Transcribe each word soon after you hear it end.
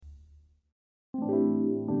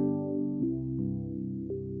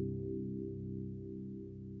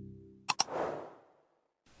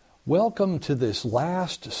Welcome to this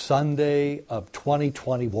last Sunday of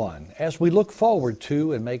 2021 as we look forward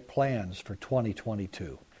to and make plans for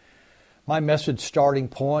 2022. My message starting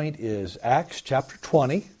point is Acts chapter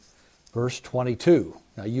 20, verse 22.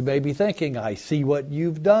 Now you may be thinking, I see what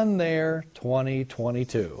you've done there,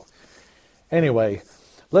 2022. Anyway,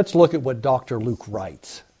 let's look at what Dr. Luke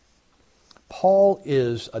writes. Paul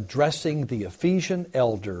is addressing the Ephesian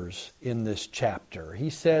elders in this chapter. He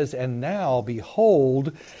says, "And now,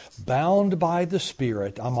 behold, bound by the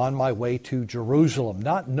Spirit, I'm on my way to Jerusalem,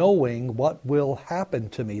 not knowing what will happen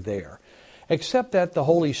to me there, except that the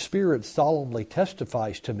Holy Spirit solemnly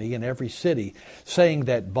testifies to me in every city, saying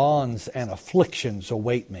that bonds and afflictions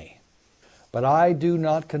await me. But I do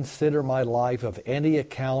not consider my life of any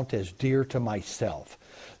account as dear to myself,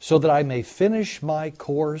 so that I may finish my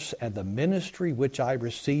course and the ministry which I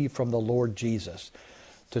received from the Lord Jesus,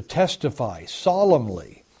 to testify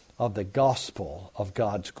solemnly of the gospel of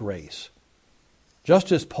God's grace."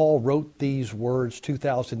 Just as Paul wrote these words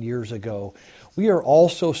 2,000 years ago, we are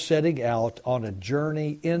also setting out on a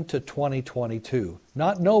journey into 2022,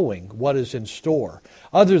 not knowing what is in store,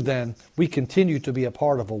 other than we continue to be a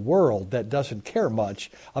part of a world that doesn't care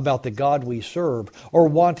much about the God we serve or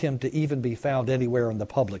want Him to even be found anywhere in the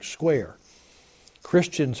public square.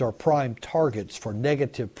 Christians are prime targets for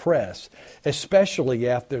negative press, especially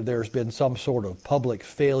after there's been some sort of public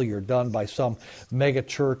failure done by some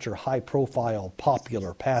megachurch or high-profile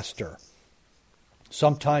popular pastor.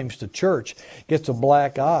 Sometimes the church gets a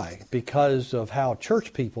black eye because of how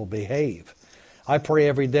church people behave. I pray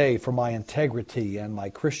every day for my integrity and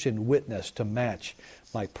my Christian witness to match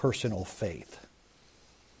my personal faith.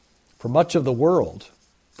 For much of the world,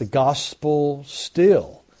 the gospel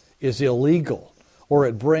still is illegal, or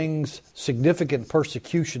it brings significant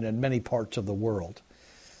persecution in many parts of the world.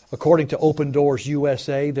 According to Open Doors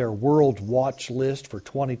USA, their World Watch list for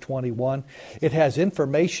 2021, it has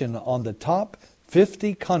information on the top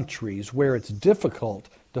 50 countries where it's difficult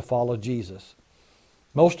to follow Jesus.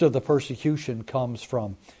 Most of the persecution comes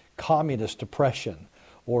from communist oppression,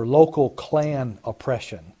 or local clan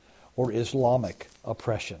oppression, or Islamic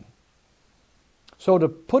oppression. So to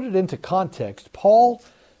put it into context, Paul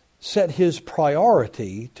set his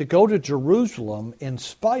priority to go to Jerusalem in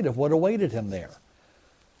spite of what awaited him there.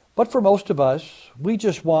 But for most of us, we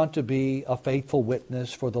just want to be a faithful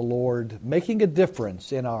witness for the Lord, making a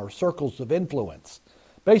difference in our circles of influence.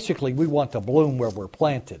 Basically, we want to bloom where we're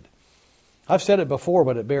planted. I've said it before,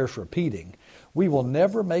 but it bears repeating. We will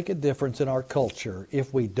never make a difference in our culture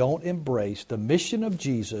if we don't embrace the mission of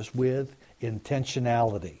Jesus with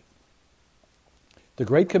intentionality. The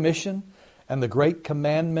Great Commission and the Great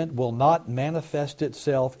Commandment will not manifest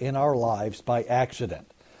itself in our lives by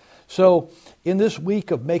accident. So, in this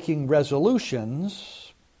week of making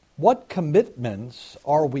resolutions, what commitments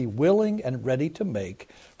are we willing and ready to make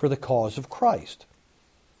for the cause of Christ?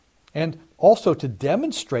 And also to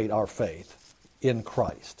demonstrate our faith in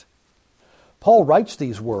Christ. Paul writes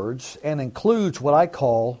these words and includes what I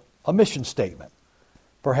call a mission statement.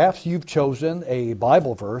 Perhaps you've chosen a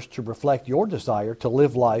Bible verse to reflect your desire to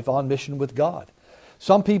live life on mission with God.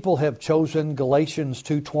 Some people have chosen Galatians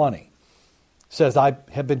 2:20. It says, "I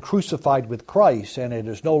have been crucified with Christ, and it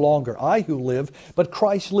is no longer I who live, but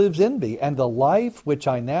Christ lives in me. And the life which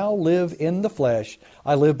I now live in the flesh,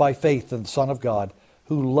 I live by faith in the Son of God,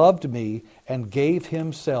 who loved me and gave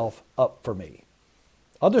Himself up for me."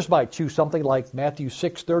 Others might choose something like Matthew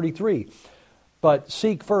 6:33. "But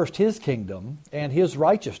seek first His kingdom and His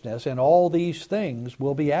righteousness, and all these things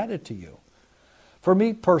will be added to you." For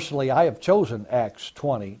me personally, I have chosen Acts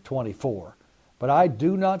 20:24. "But I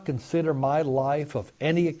do not consider my life of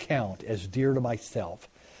any account as dear to myself,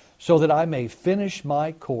 so that I may finish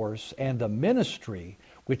my course and the ministry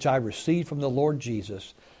which I received from the Lord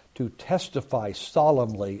Jesus, to testify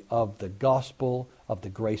solemnly of the gospel of the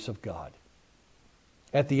grace of God."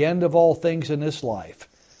 At the end of all things in this life,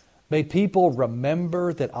 may people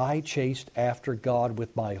remember that I chased after God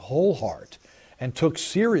with my whole heart and took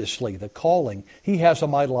seriously the calling He has on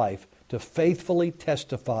my life to faithfully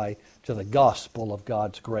testify to the gospel of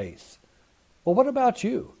God's grace. Well, what about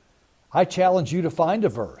you? I challenge you to find a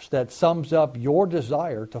verse that sums up your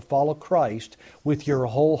desire to follow Christ with your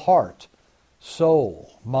whole heart,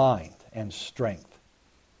 soul, mind, and strength.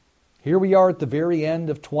 Here we are at the very end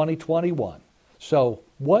of 2021. So,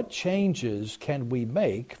 what changes can we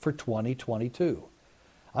make for 2022?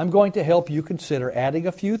 I'm going to help you consider adding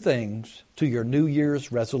a few things to your New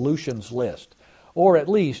Year's resolutions list, or at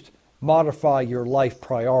least modify your life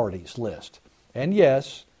priorities list. And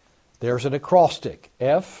yes, there's an acrostic,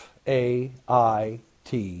 F-A-I-T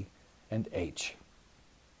and H.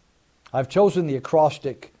 I've chosen the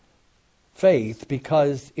acrostic faith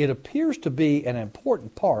because it appears to be an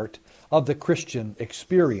important part of the Christian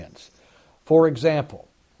experience. For example,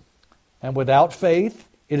 and without faith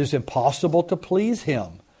it is impossible to please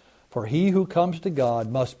Him. For he who comes to God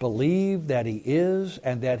must believe that He is,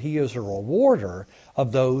 and that He is a rewarder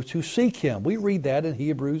of those who seek Him. We read that in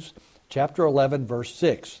Hebrews chapter 11, verse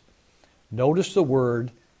 6. Notice the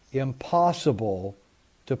word impossible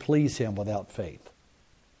to please Him without faith.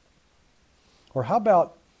 Or how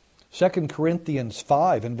about 2 Corinthians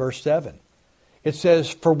 5 and verse 7? It says,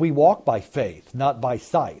 for we walk by faith, not by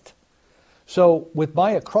sight. So with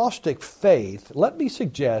my acrostic faith, let me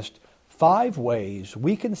suggest 5 ways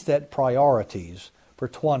we can set priorities for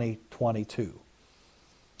 2022.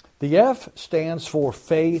 The F stands for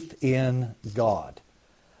faith in God.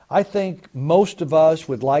 I think most of us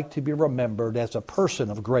would like to be remembered as a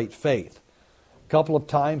person of great faith. A couple of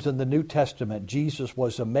times in the New Testament, Jesus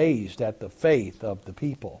was amazed at the faith of the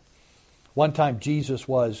people. One time Jesus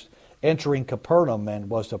was entering Capernaum and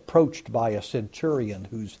was approached by a centurion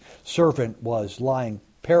whose servant was lying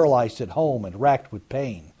paralyzed at home and racked with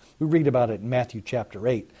pain. We read about it in Matthew chapter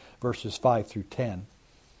 8, verses 5 through 10.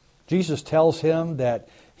 Jesus tells him that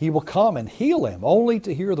he will come and heal him, only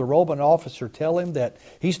to hear the Roman officer tell him that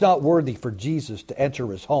he's not worthy for Jesus to enter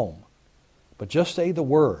his home. But just say the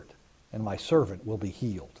word, and my servant will be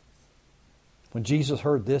healed. When Jesus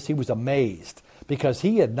heard this, he was amazed, because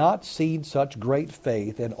he had not seen such great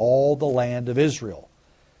faith in all the land of Israel.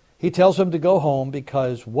 He tells him to go home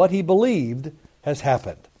because what he believed has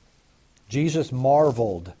happened. Jesus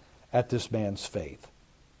marveled at this man's faith.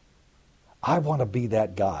 I want to be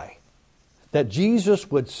that guy. That Jesus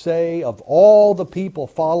would say of all the people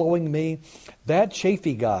following me, that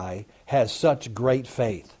Chafee guy has such great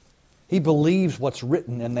faith. He believes what's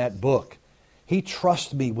written in that book. He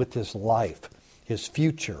trusts me with his life, his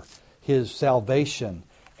future, his salvation,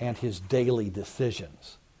 and his daily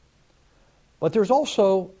decisions. But there's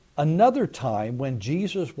also another time when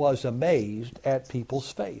Jesus was amazed at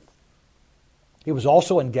people's faith. He was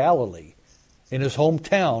also in Galilee, in his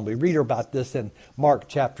hometown. We read about this in Mark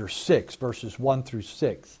chapter 6, verses 1 through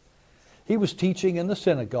 6. He was teaching in the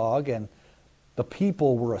synagogue, and the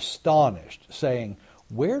people were astonished, saying,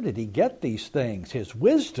 where did he get these things, his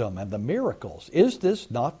wisdom and the miracles? Is this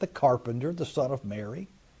not the carpenter, the son of Mary?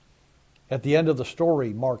 At the end of the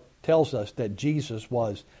story, Mark tells us that Jesus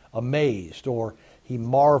was amazed, or he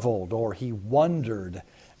marveled, or he wondered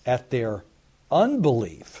at their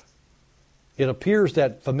unbelief. It appears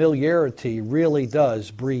that familiarity really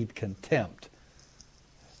does breed contempt.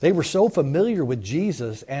 They were so familiar with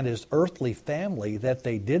Jesus and his earthly family that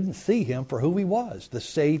they didn't see him for who he was, the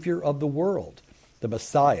Savior of the world, the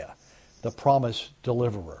Messiah, the promised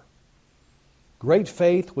deliverer. Great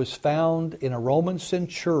faith was found in a Roman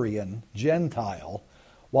centurion, Gentile,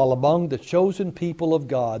 while among the chosen people of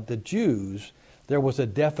God, the Jews, there was a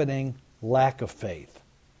deafening lack of faith.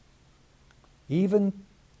 Even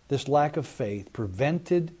this lack of faith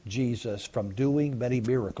prevented Jesus from doing many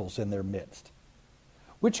miracles in their midst.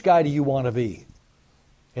 Which guy do you want to be?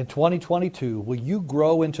 In 2022, will you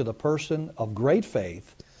grow into the person of great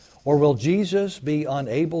faith, or will Jesus be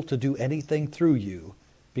unable to do anything through you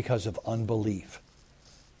because of unbelief?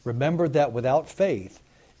 Remember that without faith,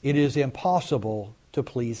 it is impossible to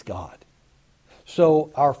please God.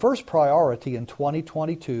 So our first priority in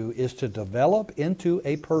 2022 is to develop into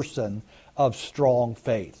a person of strong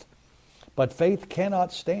faith. But faith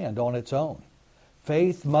cannot stand on its own.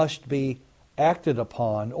 Faith must be acted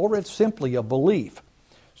upon, or it's simply a belief.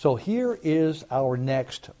 So here is our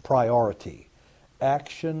next priority: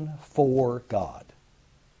 action for God.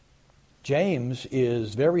 James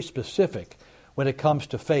is very specific when it comes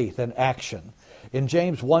to faith and action. In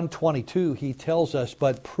James 1:22, he tells us,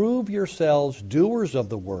 "But prove yourselves doers of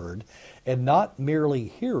the word, and not merely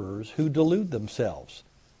hearers who delude themselves."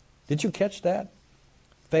 Did you catch that?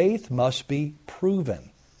 Faith must be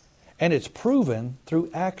proven, and it's proven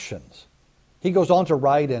through actions. He goes on to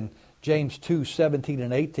write in James 2:17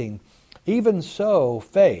 and 18, "Even so,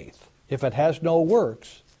 faith, if it has no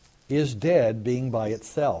works, is dead, being by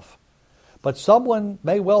itself. But someone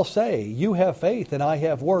may well say, 'You have faith and I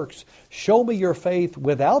have works. Show me your faith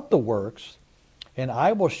without the works, and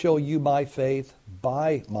I will show you my faith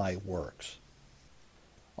by my works.'"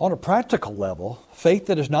 On a practical level, faith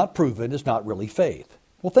that is not proven is not really faith.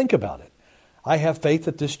 Well, think about it. I have faith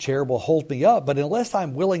that this chair will hold me up, but unless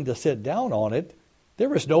I'm willing to sit down on it,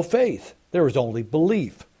 there is no faith. There is only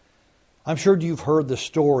belief. I'm sure you've heard the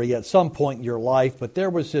story at some point in your life, but there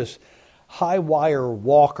was this high wire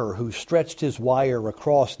walker who stretched his wire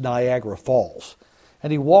across Niagara Falls.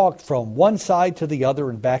 And he walked from one side to the other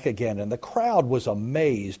and back again. And the crowd was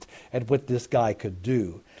amazed at what this guy could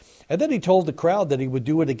do. And then he told the crowd that he would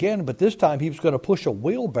do it again, but this time he was going to push a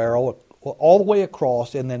wheelbarrow all the way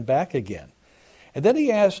across and then back again. And then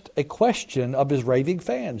he asked a question of his raving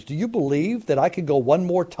fans. Do you believe that I can go one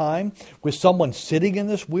more time with someone sitting in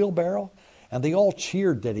this wheelbarrow? And they all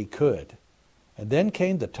cheered that he could. And then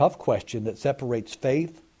came the tough question that separates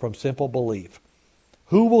faith from simple belief.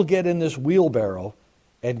 Who will get in this wheelbarrow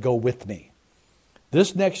and go with me?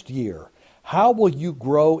 This next year, how will you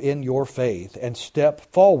grow in your faith and step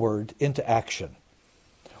forward into action?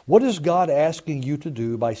 What is God asking you to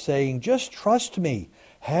do by saying, just trust me,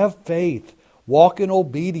 have faith, walk in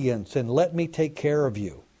obedience, and let me take care of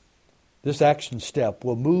you? This action step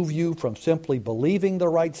will move you from simply believing the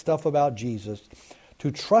right stuff about Jesus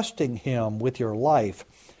to trusting Him with your life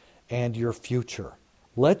and your future.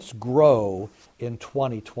 Let's grow in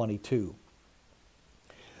 2022.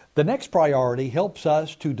 The next priority helps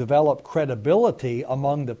us to develop credibility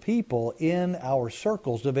among the people in our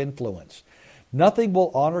circles of influence. Nothing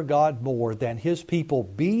will honor God more than His people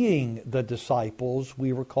being the disciples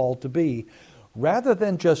we were called to be, rather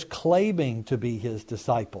than just claiming to be His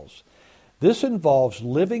disciples. This involves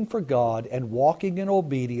living for God and walking in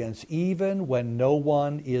obedience even when no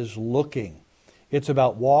one is looking. It's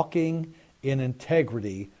about walking in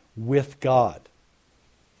integrity with God.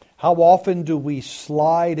 How often do we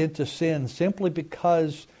slide into sin simply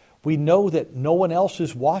because we know that no one else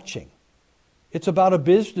is watching? It's about a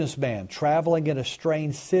businessman traveling in a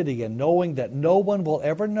strange city and knowing that no one will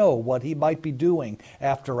ever know what he might be doing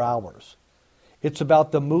after hours. It's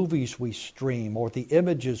about the movies we stream or the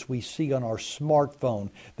images we see on our smartphone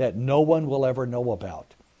that no one will ever know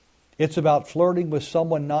about. It's about flirting with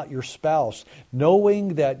someone not your spouse,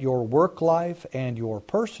 knowing that your work life and your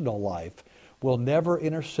personal life will never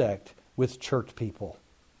intersect with church people.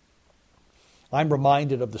 I'm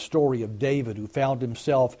reminded of the story of David, who found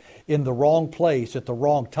himself in the wrong place at the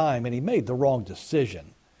wrong time, and he made the wrong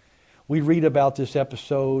decision. We read about this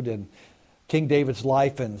episode in King David's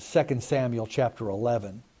life in 2 Samuel chapter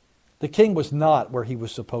 11. The king was not where he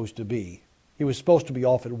was supposed to be. He was supposed to be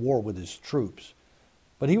off at war with his troops.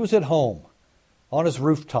 But he was at home, on his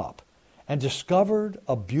rooftop, and discovered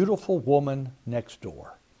a beautiful woman next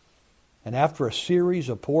door. And after a series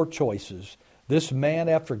of poor choices, this man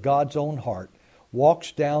after God's own heart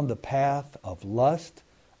walks down the path of lust,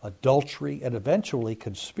 adultery, and eventually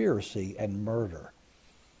conspiracy and murder.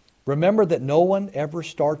 Remember that no one ever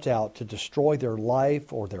starts out to destroy their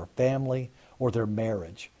life or their family or their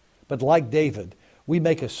marriage. But like David, we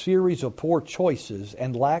make a series of poor choices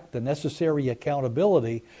and lack the necessary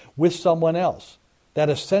accountability with someone else. That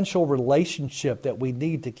essential relationship that we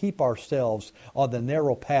need to keep ourselves on the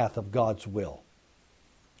narrow path of God's will.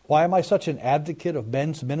 Why am I such an advocate of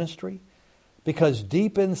men's ministry? Because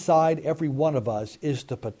deep inside every one of us is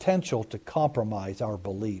the potential to compromise our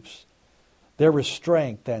beliefs. There is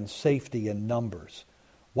strength and safety in numbers.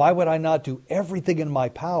 Why would I not do everything in my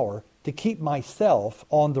power to keep myself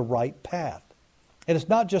on the right path? And it's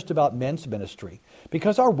not just about men's ministry,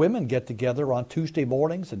 because our women get together on Tuesday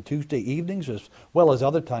mornings and Tuesday evenings as well as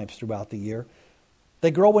other times throughout the year.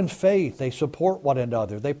 They grow in faith, they support one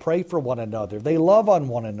another, they pray for one another, they love on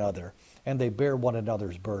one another, and they bear one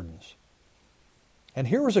another's burdens. And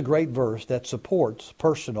here is a great verse that supports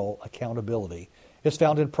personal accountability. It's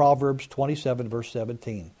found in Proverbs 27, verse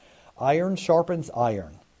 17. Iron sharpens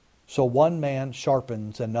iron, so one man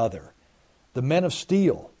sharpens another. The men of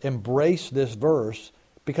steel embrace this verse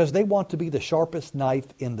because they want to be the sharpest knife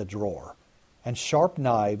in the drawer. And sharp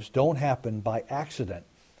knives don't happen by accident.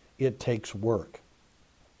 It takes work.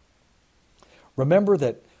 Remember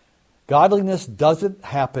that godliness doesn't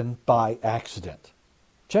happen by accident.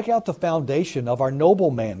 Check out the foundation of our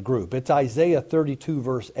nobleman group. It's Isaiah 32,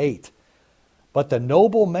 verse 8. But the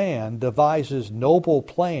noble man devises noble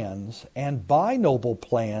plans, and by noble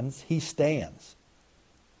plans he stands.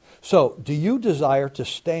 So, do you desire to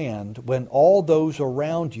stand when all those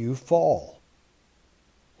around you fall?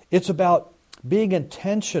 It's about being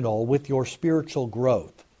intentional with your spiritual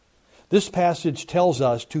growth. This passage tells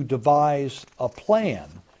us to devise a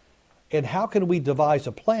plan. And how can we devise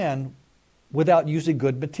a plan without using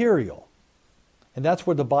good material? And that's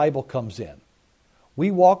where the Bible comes in.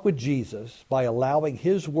 We walk with Jesus by allowing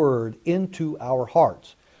His Word into our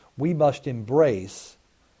hearts. We must embrace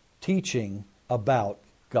teaching about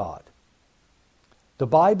God. The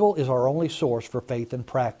Bible is our only source for faith and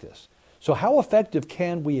practice. So how effective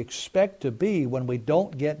can we expect to be when we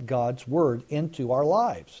don't get God's Word into our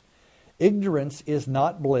lives? Ignorance is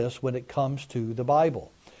not bliss when it comes to the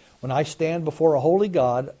Bible. When I stand before a holy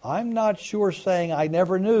God, I'm not sure saying I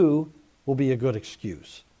never knew will be a good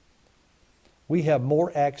excuse. We have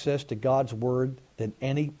more access to God's Word than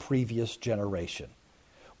any previous generation.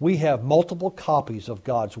 We have multiple copies of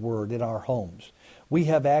God's Word in our homes. We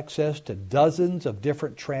have access to dozens of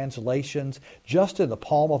different translations just in the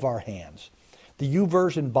palm of our hands. The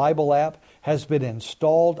YouVersion Bible app has been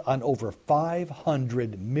installed on over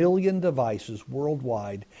 500 million devices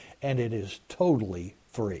worldwide, and it is totally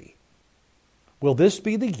free. Will this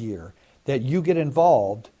be the year that you get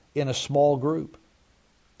involved in a small group?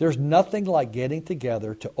 There's nothing like getting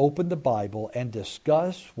together to open the Bible and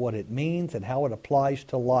discuss what it means and how it applies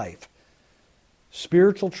to life.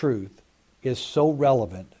 Spiritual truth is so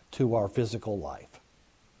relevant to our physical life.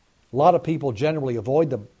 A lot of people generally avoid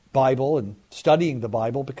the Bible and studying the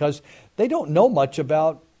Bible because they don't know much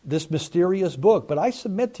about this mysterious book. But I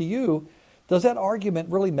submit to you, does that argument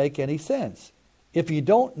really make any sense? If you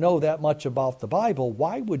don't know that much about the Bible,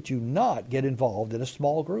 why would you not get involved in a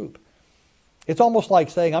small group? It's almost like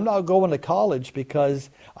saying, I'm not going to college because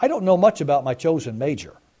I don't know much about my chosen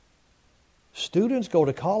major. Students go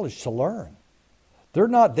to college to learn. They're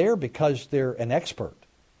not there because they're an expert.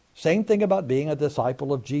 Same thing about being a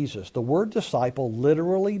disciple of Jesus. The word disciple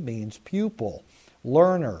literally means pupil,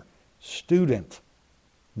 learner, student,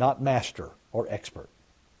 not master or expert.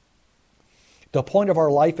 The point of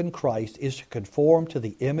our life in Christ is to conform to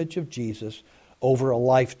the image of Jesus over a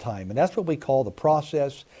lifetime. And that's what we call the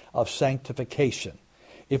process of sanctification.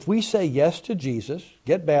 If we say yes to Jesus,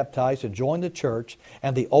 get baptized, and join the church,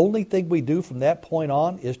 and the only thing we do from that point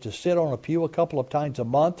on is to sit on a pew a couple of times a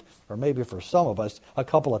month, or maybe for some of us, a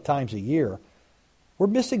couple of times a year, we're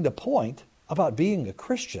missing the point about being a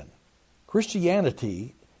Christian.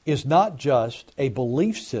 Christianity is not just a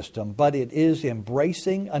belief system, but it is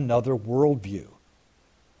embracing another worldview.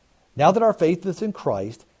 Now that our faith is in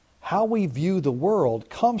Christ, how we view the world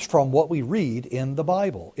comes from what we read in the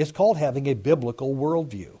Bible. It's called having a biblical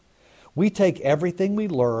worldview. We take everything we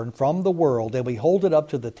learn from the world and we hold it up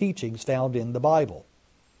to the teachings found in the Bible.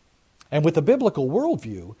 And with a biblical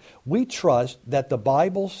worldview, we trust that the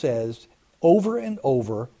Bible says over and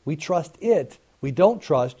over, we trust it. We don't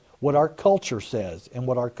trust what our culture says and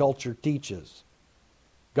what our culture teaches.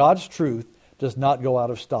 God's truth does not go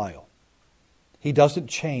out of style. He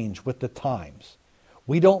doesn't change with the times.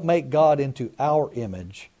 We don't make God into our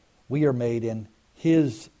image. We are made in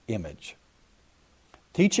His image.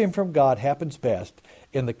 Teaching from God happens best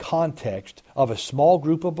in the context of a small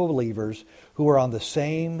group of believers who are on the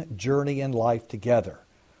same journey in life together.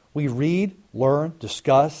 We read, learn,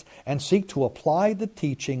 discuss, and seek to apply the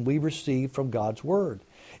teaching we receive from God's Word.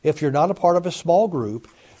 If you're not a part of a small group,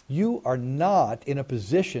 you are not in a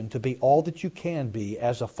position to be all that you can be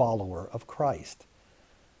as a follower of Christ.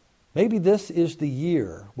 Maybe this is the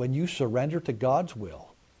year when you surrender to God's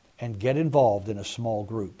will and get involved in a small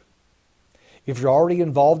group. If you're already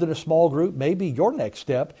involved in a small group, maybe your next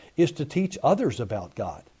step is to teach others about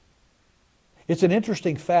God. It's an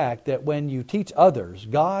interesting fact that when you teach others,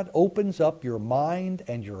 God opens up your mind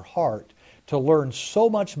and your heart to learn so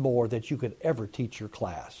much more that you could ever teach your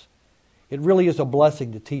class. It really is a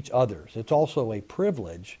blessing to teach others. It's also a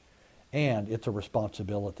privilege, and it's a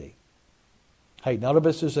responsibility. Hey, none of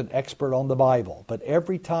us is an expert on the Bible, but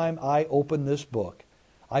every time I open this book,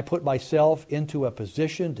 I put myself into a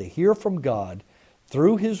position to hear from God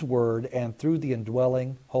through His Word and through the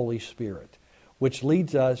indwelling Holy Spirit, which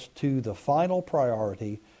leads us to the final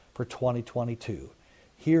priority for 2022,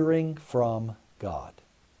 hearing from God.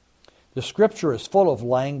 The Scripture is full of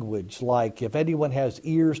language like, if anyone has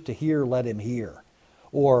ears to hear, let him hear.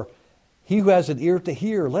 Or, he who has an ear to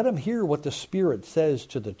hear, let him hear what the Spirit says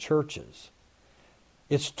to the churches.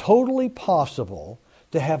 It's totally possible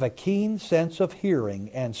to have a keen sense of hearing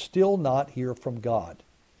and still not hear from God.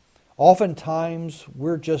 Oftentimes,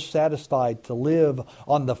 we're just satisfied to live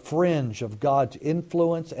on the fringe of God's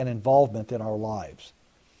influence and involvement in our lives.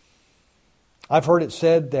 I've heard it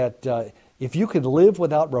said that if you can live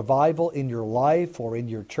without revival in your life or in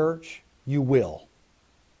your church, you will.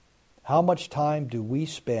 How much time do we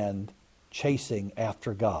spend chasing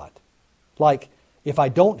after God? Like, if I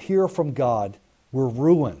don't hear from God, we're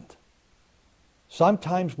ruined.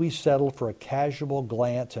 Sometimes we settle for a casual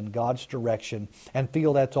glance in God's direction and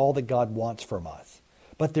feel that's all that God wants from us.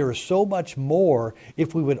 But there is so much more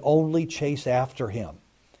if we would only chase after Him.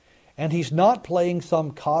 And He's not playing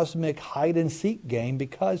some cosmic hide-and-seek game,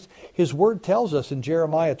 because His Word tells us in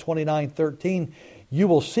Jeremiah 29:13, "You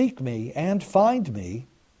will seek me and find me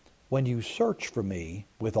when you search for me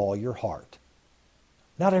with all your heart."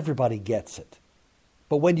 Not everybody gets it.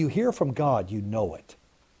 But when you hear from God, you know it.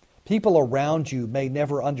 People around you may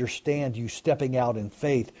never understand you stepping out in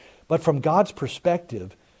faith, but from God's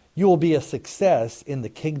perspective, you will be a success in the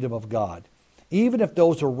kingdom of God, even if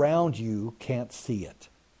those around you can't see it.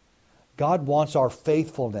 God wants our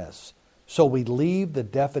faithfulness, so we leave the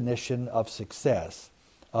definition of success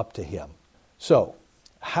up to Him. So,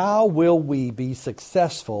 how will we be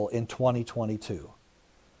successful in 2022?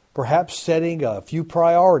 Perhaps setting a few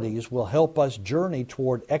priorities will help us journey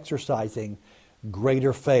toward exercising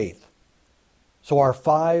greater faith. So our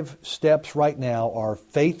 5 steps right now are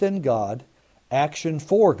faith in God, action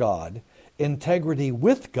for God, integrity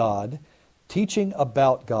with God, teaching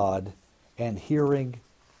about God, and hearing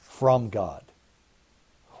from God.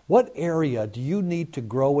 What area do you need to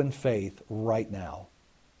grow in faith right now?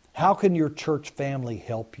 How can your church family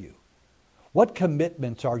help you? What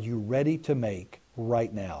commitments are you ready to make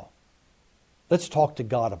right now? Let's talk to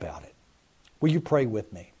God about it. Will you pray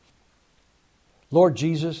with me? Lord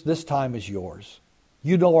Jesus, this time is yours.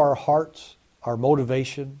 You know our hearts, our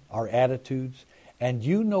motivation, our attitudes, and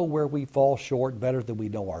you know where we fall short better than we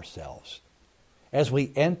know ourselves. As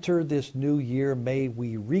we enter this new year, may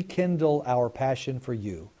we rekindle our passion for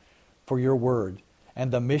you, for your word,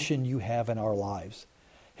 and the mission you have in our lives.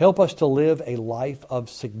 Help us to live a life of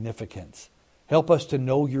significance. Help us to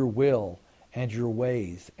know your will and your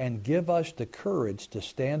ways, and give us the courage to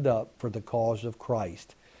stand up for the cause of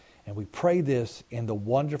Christ. And we pray this in the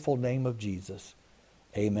wonderful name of Jesus.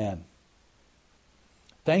 Amen.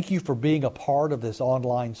 Thank you for being a part of this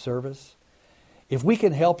online service. If we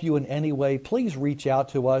can help you in any way, please reach out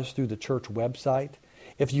to us through the church website.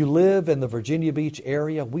 If you live in the Virginia Beach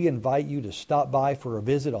area, we invite you to stop by for a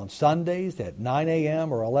visit on Sundays at 9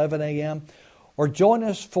 a.m. or 11 a.m., or join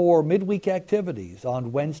us for midweek activities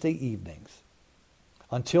on Wednesday evenings.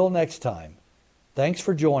 Until next time, thanks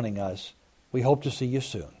for joining us. We hope to see you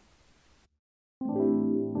soon.